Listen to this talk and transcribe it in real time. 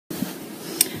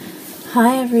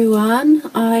Hi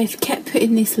everyone, I've kept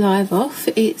putting this live off.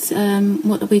 It's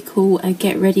what we call a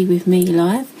get ready with me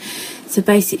live. So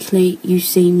basically you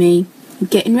see me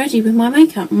getting ready with my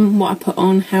makeup and what I put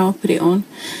on, how I put it on,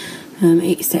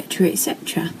 etc,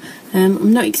 etc.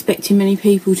 I'm not expecting many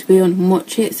people to be on and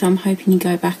watch it, so I'm hoping you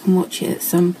go back and watch it at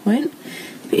some point.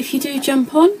 But if you do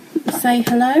jump on, say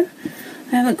hello. I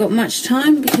haven't got much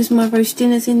time because my roast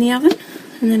dinner's in the oven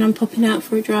and then I'm popping out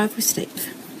for a drive with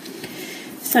Steve.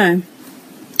 So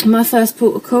my first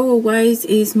port of call always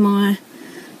is my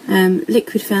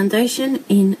liquid foundation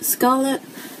in Scarlet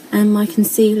and my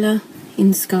concealer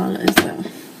in Scarlet as well.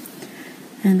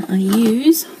 And I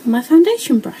use my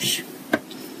foundation brush.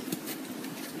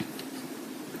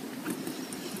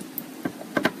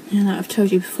 And like I've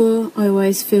told you before, I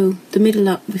always fill the middle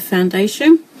up with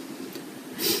foundation.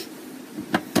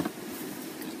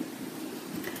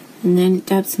 And then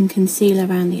dab some concealer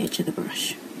around the edge of the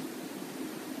brush.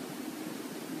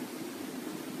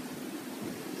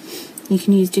 You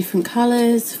can use different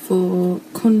colours for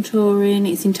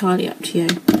contouring, it's entirely up to you.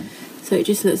 So it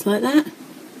just looks like that.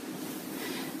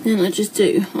 Then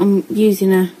I'm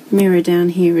using a mirror down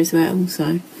here as well, so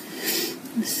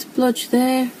a splodge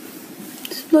there,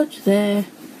 splodge there,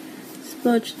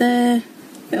 splodge there,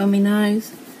 bit on my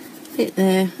nose, bit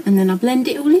there, and then I blend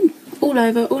it all in, all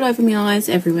over my eyes,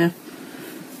 everywhere.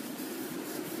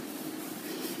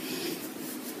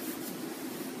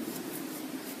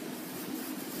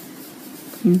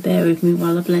 And bear with me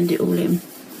while I blend it all in.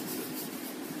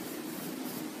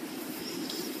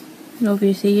 And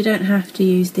obviously you don't have to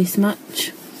use this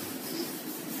much.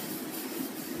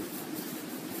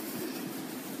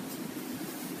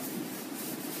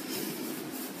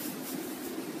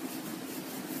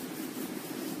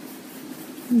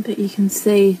 But you can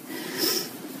see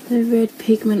the red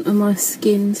pigment on my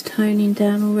skin's toning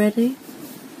down already.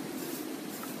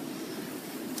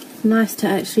 Nice to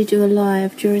actually do a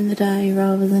live during the day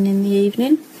rather than in the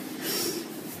evening.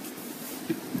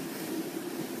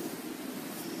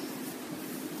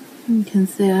 You can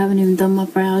see I haven't even done my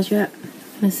brows yet.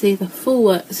 I'm going to see the full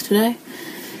works today.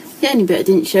 The only bit I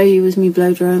didn't show you was me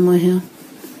blow drying my hair.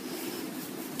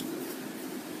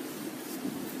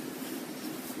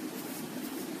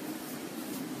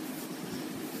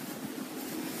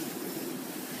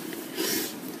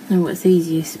 Now what's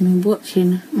easiest, me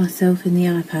watching myself in the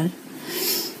iPad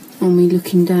or me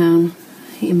looking down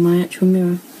in my actual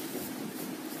mirror.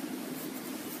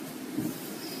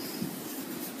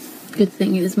 Good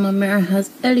thing is my mirror has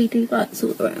LED lights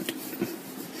all around.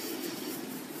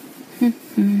 I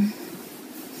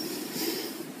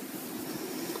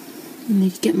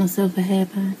need to get myself a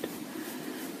hairband.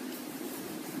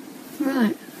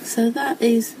 Right, so that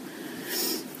is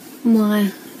my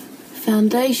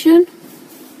foundation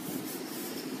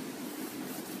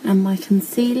and my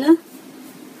concealer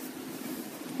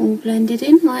all blended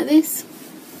in like this.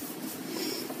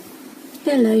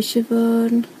 Hello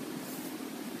Siobhan.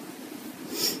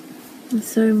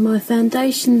 So my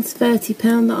foundation's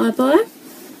 £30 that I buy,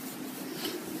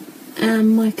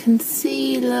 and my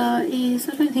concealer is,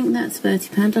 I don't think that's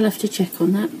 £30, I'll have to check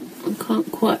on that, I can't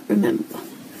quite remember.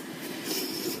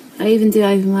 I even do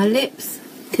over my lips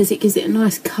because it gives it a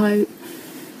nice coat,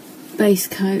 base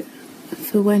coat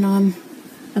for when I'm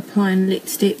applying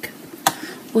lipstick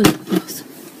or lip gloss.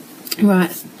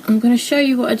 Right, I'm going to show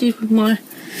you what I did with my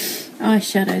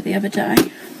eyeshadow the other day.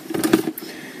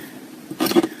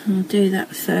 I'll do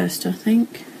that first, I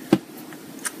think.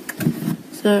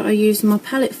 So I used my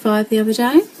palette 5 the other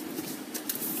day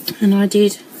and I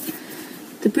did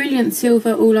the Brilliant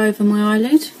Silver all over my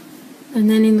eyelid, and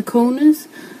then in the corners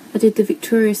I did the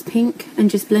Victorious Pink and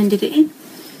just blended it in.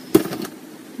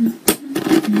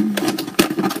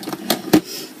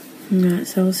 Right,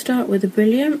 so I'll start with the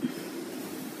Brilliant.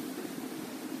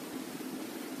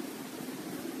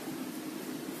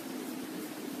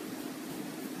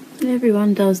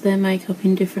 Everyone does their makeup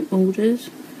in different orders.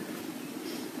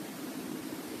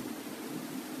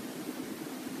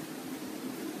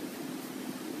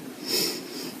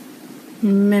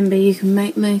 Remember, you can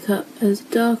make makeup as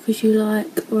dark as you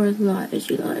like or as light as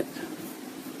you like.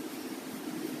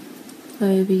 So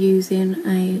either using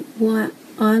a white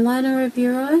eyeliner over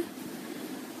your eye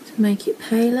to make it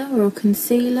paler, or a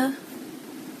concealer.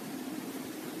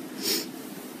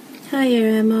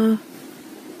 Hiya Emma.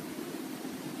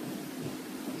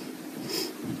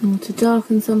 Or to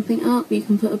darken something up, you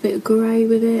can put a bit of grey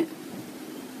with it.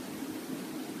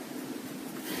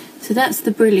 So that's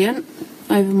the Brilliant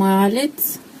over my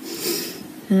eyelids.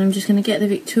 And I'm just going to get the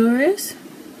Victorious.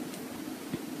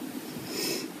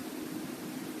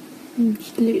 And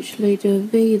just literally do a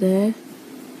V there.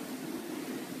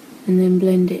 and then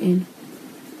blend it in.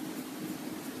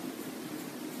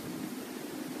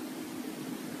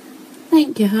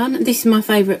 Thank you, hon. This is my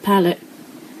favourite palette.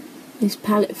 This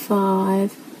palette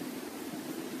 5.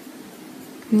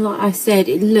 And like I said,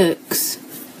 it looks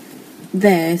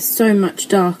there so much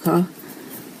darker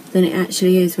than it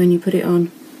actually is when you put it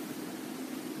on.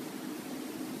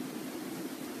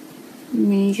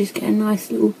 And then you just get a nice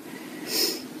little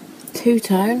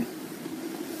two-tone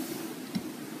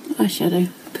eyeshadow.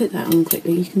 Put that on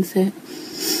quickly, you can see it.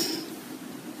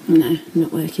 No,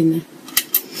 not working there.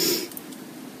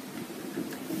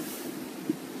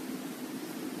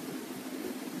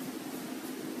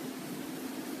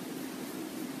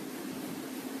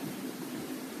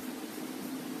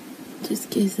 Just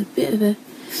gives a bit of a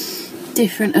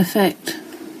different effect.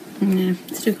 No,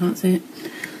 still can't see it.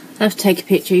 I have to take a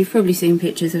picture. You've probably seen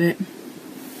pictures of it.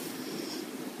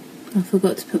 I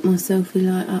forgot to put my selfie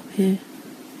light up here.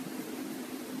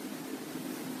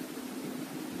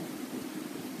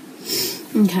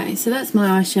 Okay, so that's my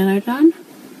eyeshadow done.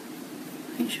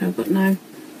 Make sure I've got no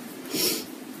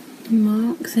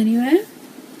marks anywhere.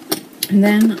 And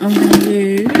then I'm going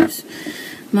to use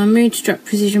my Moodstruck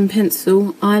Precision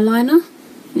Pencil eyeliner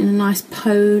in a nice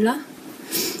polar,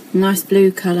 nice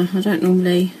blue colour. I don't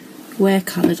normally wear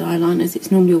coloured eyeliners,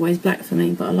 it's normally always black for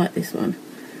me, but I like this one.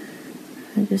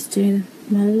 I just do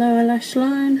my lower lash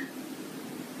line.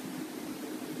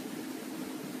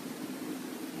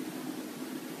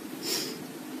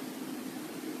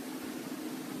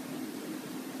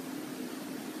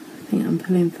 I think I'm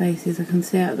pulling faces, I can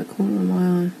see out of the corner of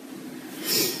my eye.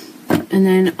 And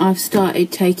then I've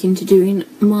started taking to doing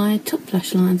my top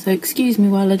lash line, so excuse me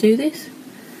while I do this.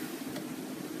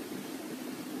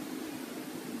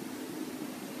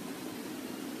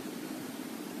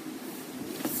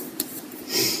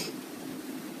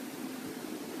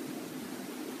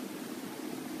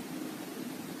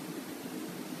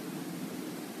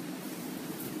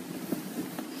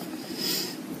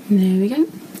 And there we go.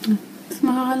 That's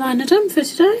my eyeliner done for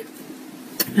today.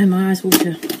 And my eyes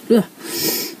water. Ugh.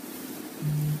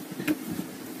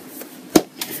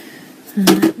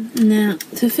 Now,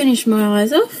 to finish my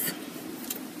eyes off,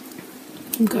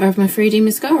 I've got to have my 3D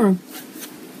mascara.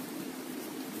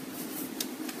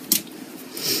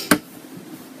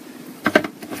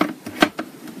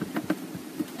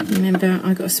 Remember,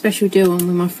 I got a special deal on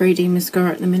with my 3D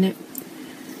mascara at the minute.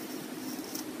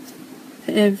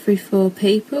 For every 4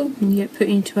 people, you get put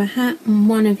into a hat, and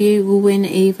one of you will win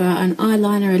either an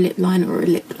eyeliner, a lip liner, or a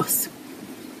lip gloss.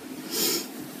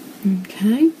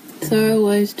 Okay, so I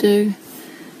always do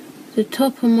the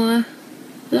top of my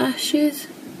lashes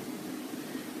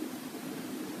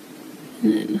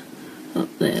and then up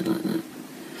there like that.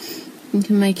 You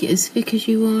can make it as thick as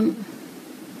you want.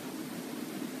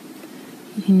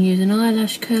 You can use an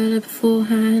eyelash curler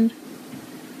beforehand.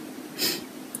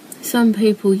 Some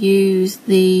people use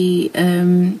the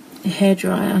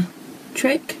hairdryer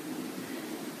trick,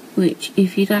 which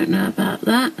if you don't know about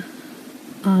that,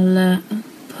 I'll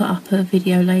put up a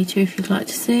video later if you'd like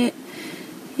to see it.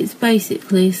 It's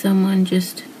basically someone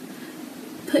just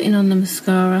putting on the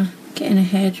mascara, getting a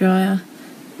hairdryer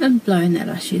and blowing their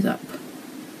lashes up.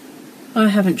 I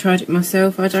haven't tried it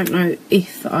myself. I don't know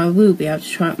if I will be able to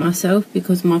try it myself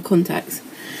because of my contacts.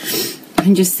 I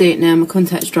can just see it now, my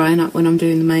contacts drying up when I'm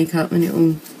doing the makeup and it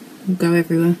will go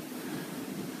everywhere.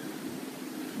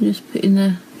 I'm just putting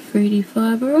the 3D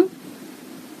fibre on.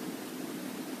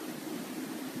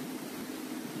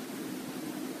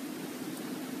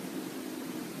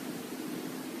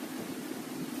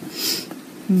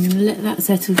 I'm going to let that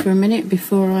settle for a minute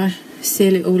before I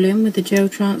seal it all in with the gel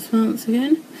transplants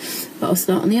again, but I'll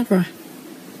start on the other eye.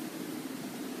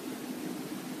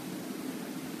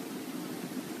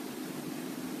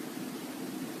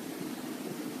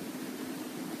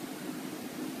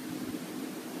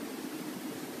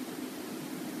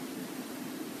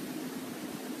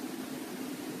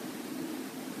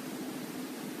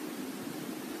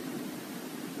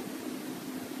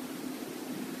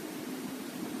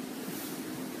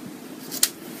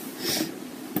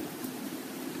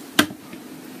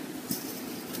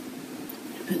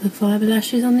 Put the fibre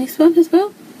lashes on this one as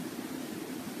well.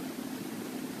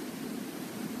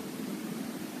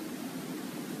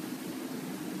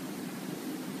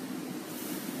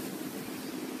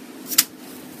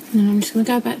 And I'm just going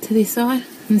to go back to this eye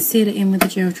and seal it in with the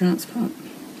gel transplant.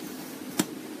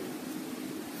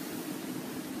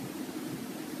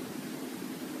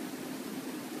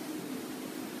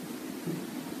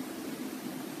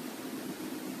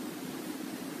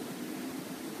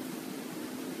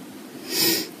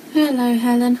 Hello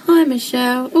Helen, hi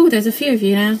Michelle. Oh, there's a few of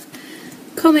you now.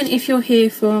 Comment if you're here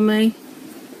for me.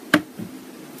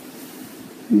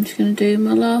 I'm just going to do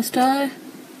my last eye.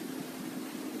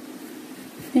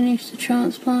 Finish the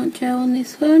transplant gel on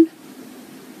this one.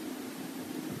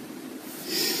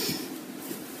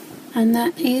 And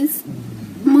that is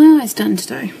my eyes done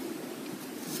today.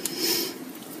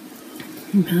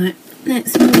 Right,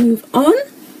 let's move on.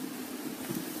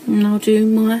 And I'll do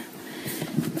my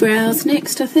brows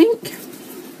next, I think.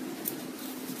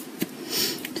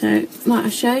 So, like I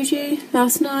showed you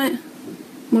last night,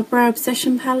 my Brow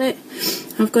Obsession palette,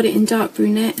 I've got it in dark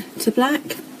brunette to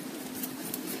black.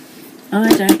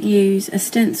 I don't use a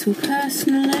stencil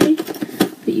personally,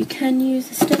 but you can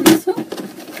use a stencil.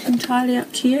 It's entirely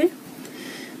up to you.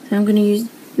 So I'm going to use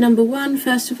number 1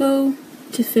 first of all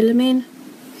to fill them in.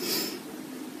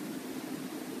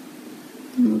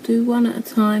 And we'll do one at a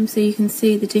time so you can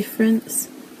see the difference.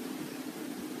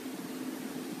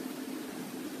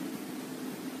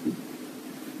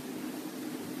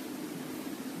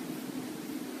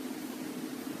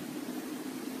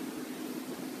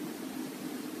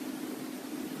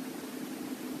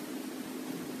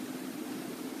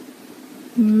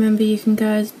 Remember, you can go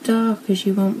as dark as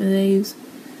you want with these,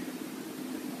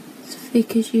 as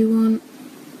thick as you want.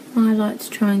 I like to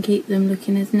try and keep them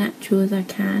looking as natural as I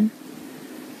can.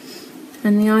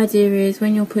 And the idea is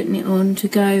when you're putting it on to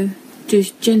go do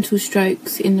gentle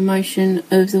strokes in the motion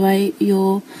of the way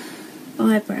your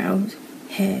eyebrow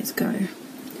hairs go.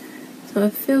 So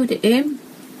I've filled it in.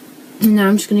 And now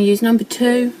I'm just going to use number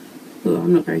 2. Oh,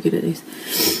 I'm not very good at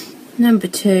this. Number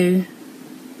 2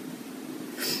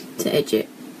 to edge it.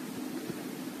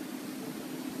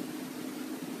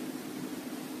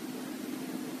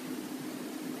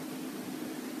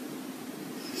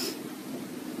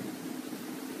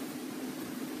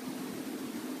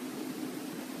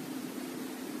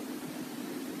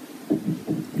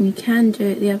 And you can do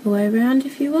it the other way around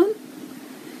if you want.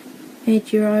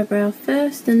 Edge your eyebrow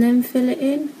first and then fill it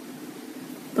in.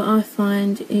 But I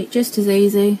find it just as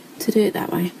easy to do it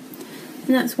that way.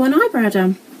 And that's one eyebrow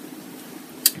done.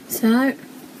 So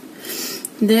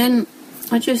then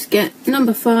I just get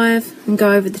number 5 and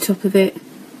go over the top of it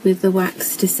with the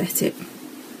wax to set it.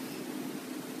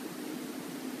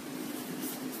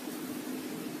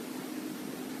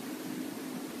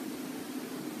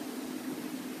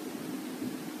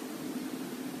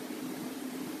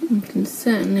 You can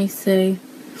certainly see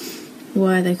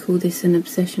why they call this an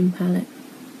obsession palette.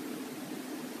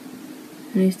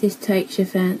 And if this takes your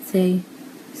fancy,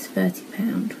 it's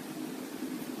 £30.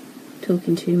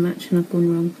 Talking too much and I've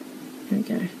gone wrong. There we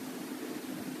go.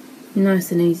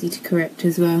 Nice and easy to correct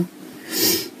as well.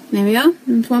 There we are,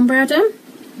 that's one brow done.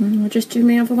 And I'll just do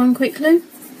my other one quickly.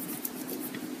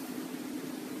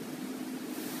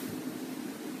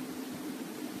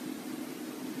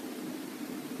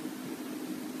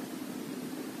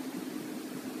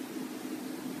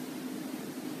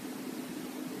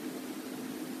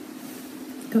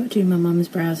 Got to do my mum's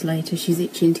brows later, she's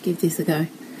itching to give this a go.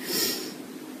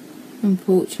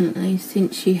 Unfortunately,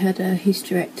 since she had a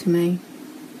hysterectomy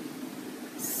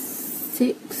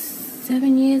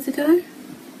 6-7 years ago,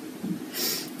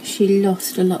 she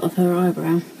lost a lot of her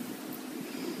eyebrow.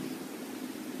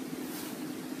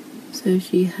 So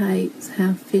she hates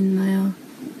how thin they are.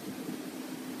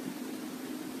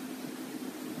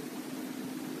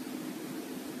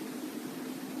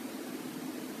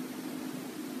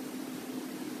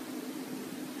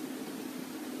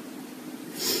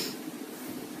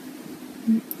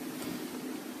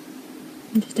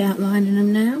 I'm just outlining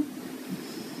them now.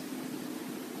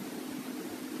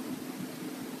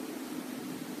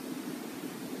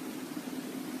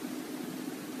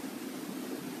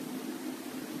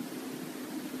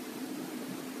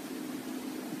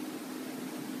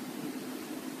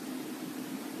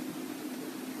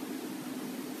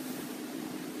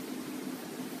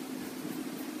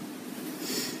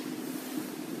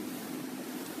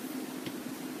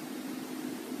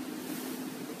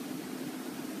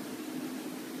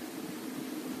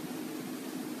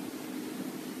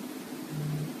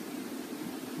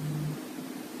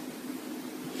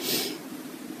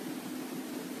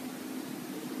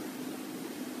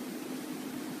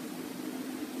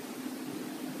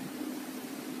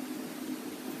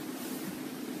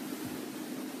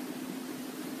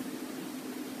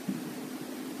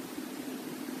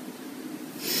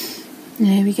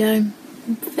 There we go,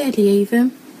 fairly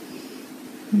even.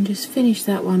 And just finish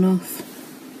that one off.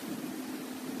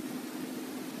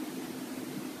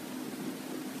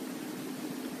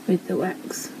 With the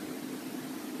wax.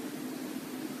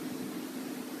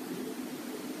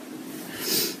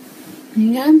 There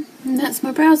you go, and that's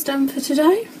my brows done for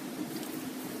today.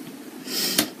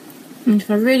 And if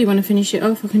I really want to finish it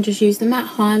off, I can just use the matte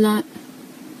highlight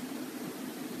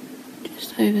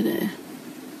just over there.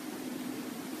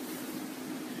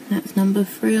 That's number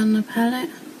 3 on the palette.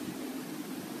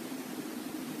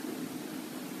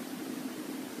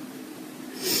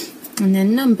 And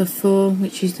then number 4,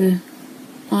 which is the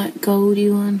light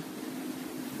goldy one.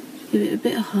 Give it a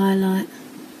bit of highlight.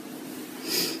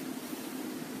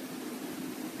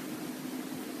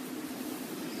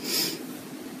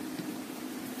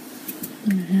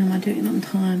 How am I doing on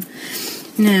time?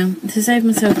 Now, to save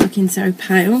myself looking so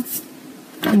pale,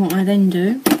 what I then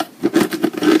do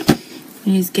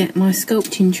is get my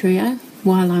sculpting trio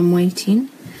while I'm waiting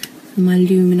for my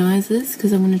luminizers,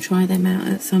 because I want to try them out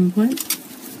at some point.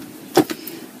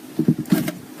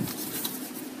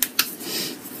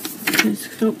 The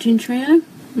sculpting trio,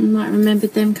 you might have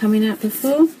remembered them coming out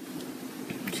before.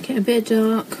 Just get a bit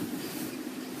of dark.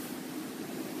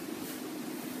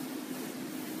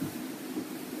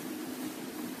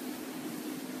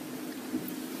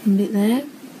 A bit there.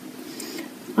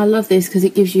 I love this because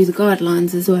it gives you the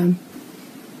guidelines as well.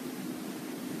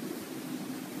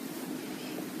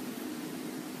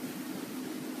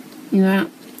 You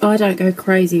know, I don't go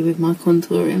crazy with my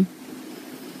contouring,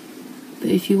 but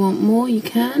if you want more, you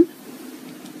can.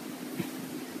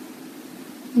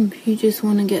 If you just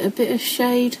want to get a bit of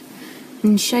shade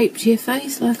and shape to your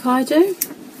face like I do.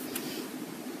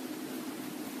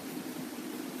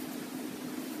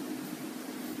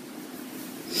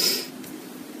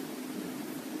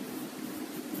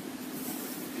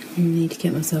 I need to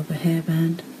get myself a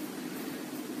hairband.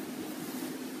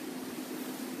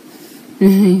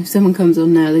 If someone comes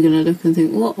on now, they're going to look and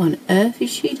think, what on earth is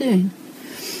she doing?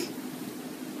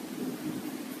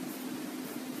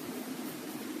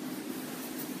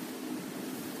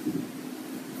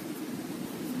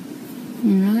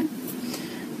 Alright.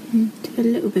 Do a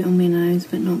little bit on my nose,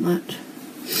 but not much.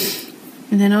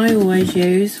 And then I always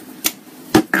use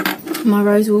my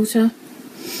rose water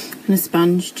and a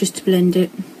sponge just to blend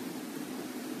it.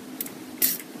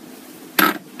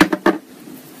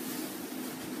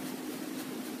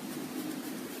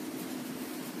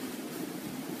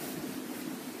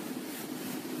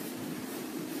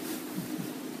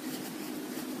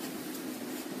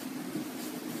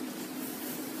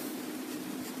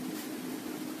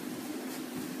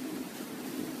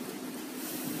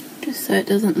 Just so it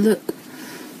doesn't look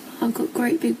like I've got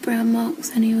great big brown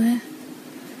marks anywhere.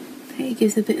 But it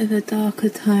gives a bit of a darker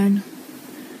tone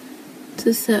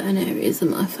to certain areas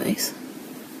of my face.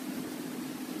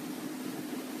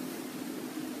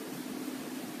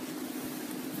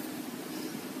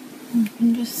 You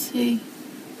can just see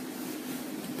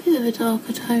a bit of a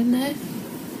darker tone there.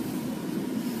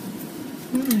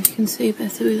 You can see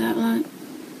better with that light.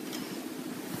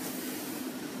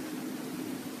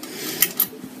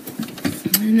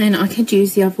 And then I could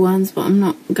use the other ones, but I'm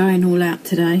not going all out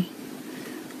today.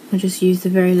 I'll just use the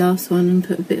very last one and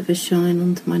put a bit of a shine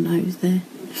onto my nose there.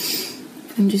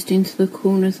 And just into the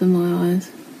corners of my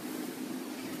eyes.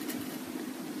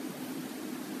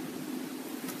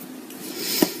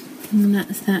 And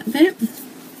that's that bit.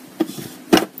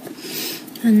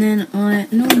 And then I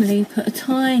normally put a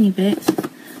tiny bit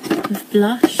of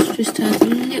blush, just to add a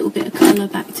little bit of colour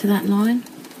back to that line.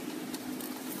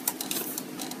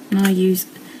 And I use,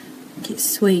 it's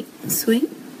sweet.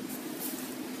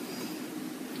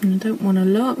 And I don't want a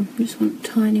lot, I just want a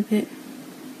tiny bit.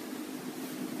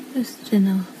 Just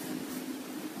enough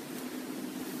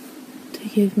to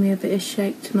give me a bit of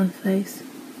shape to my face.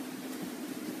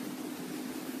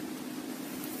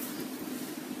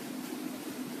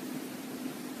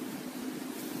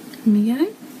 There we go.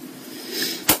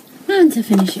 And to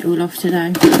finish it all off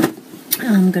today,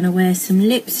 I'm going to wear some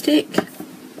lipstick,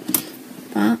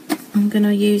 but I'm going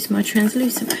to use my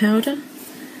translucent powder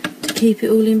to keep it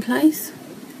all in place,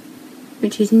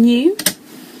 which is new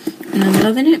and I'm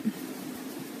loving it.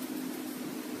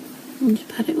 And just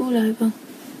pat it all over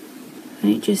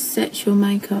and it just sets your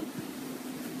makeup.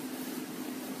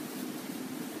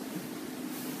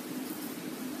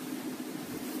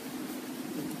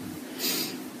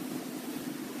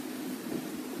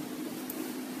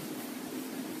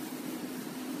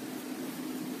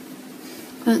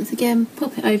 Once again,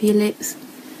 pop it over your lips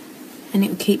and it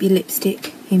will keep your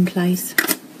lipstick in place.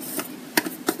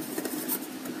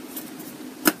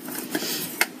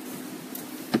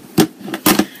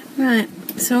 Right,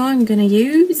 so I'm going to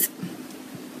use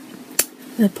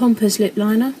the Pompous lip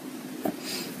liner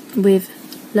with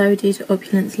Loaded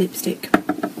Opulence lipstick.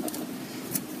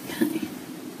 Okay.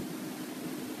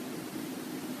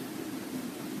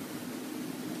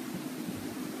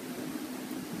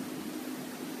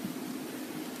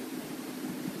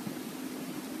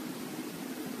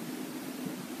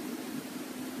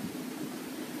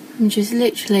 I'm just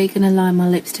literally going to line my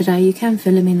lips today. You can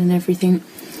fill them in and everything.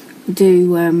 Do,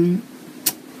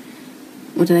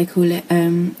 what do they call it?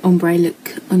 Ombre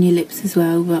look on your lips as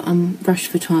well, but I'm rushed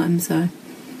for time, so.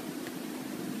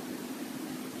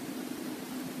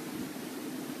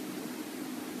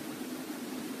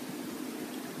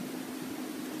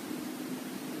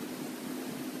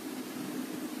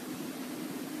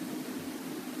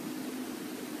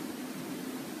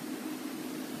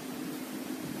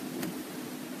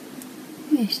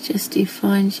 Let's just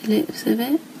define your lips a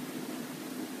bit.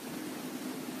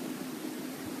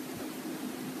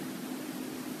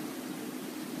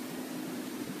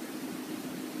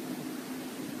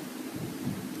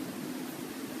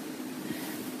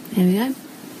 There we go.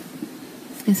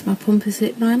 There's my pompous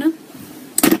lip liner.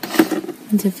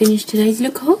 And to finish today's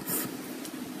look off,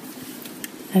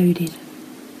 loaded.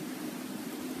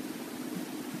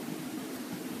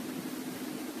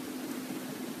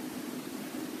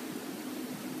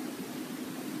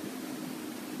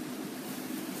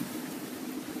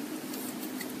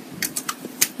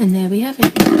 And there we have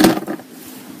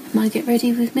it. My get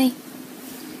ready with me.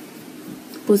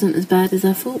 Wasn't as bad as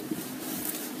I thought.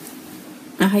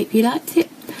 I hope you liked it.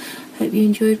 Hope you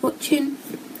enjoyed watching.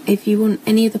 If you want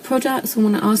any of the products or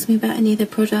want to ask me about any of the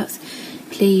products,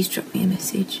 please drop me a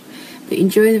message. But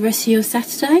enjoy the rest of your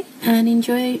Saturday and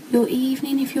enjoy your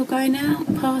evening if you're going out,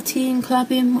 partying,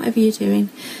 clubbing, whatever you're doing.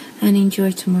 And enjoy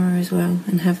tomorrow as well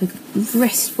and have a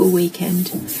restful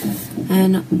weekend.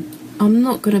 And I'm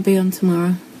not going to be on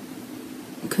tomorrow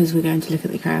because we're going to look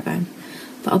at the caravan.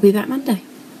 But I'll be back Monday.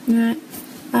 Alright,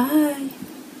 bye.